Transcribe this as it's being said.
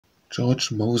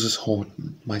George Moses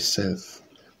Horton, myself,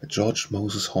 by George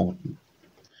Moses Horton.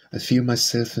 I feel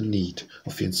myself in need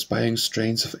of the inspiring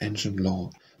strains of ancient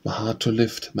lore, my heart to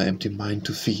lift, my empty mind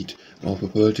to feed, and all the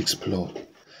world explore.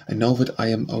 I know that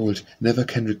I am old, never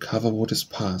can recover what is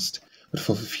past, but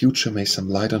for the future may some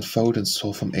light unfold and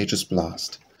soar from ages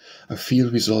blast. I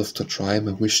feel resolved to try,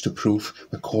 my wish to prove,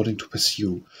 my calling to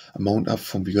pursue. I mount up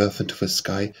from the earth into the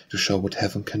sky to show what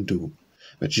heaven can do.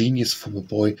 My genius from a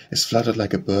boy is fluttered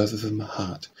like a bird within my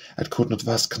heart. I could not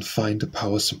thus confine the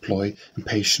powers employ,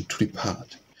 impatient to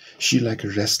depart. She like a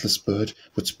restless bird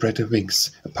would spread her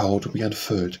wings, a power to be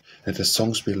unfurled, let her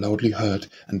songs be loudly heard,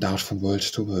 and dart from world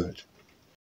to world.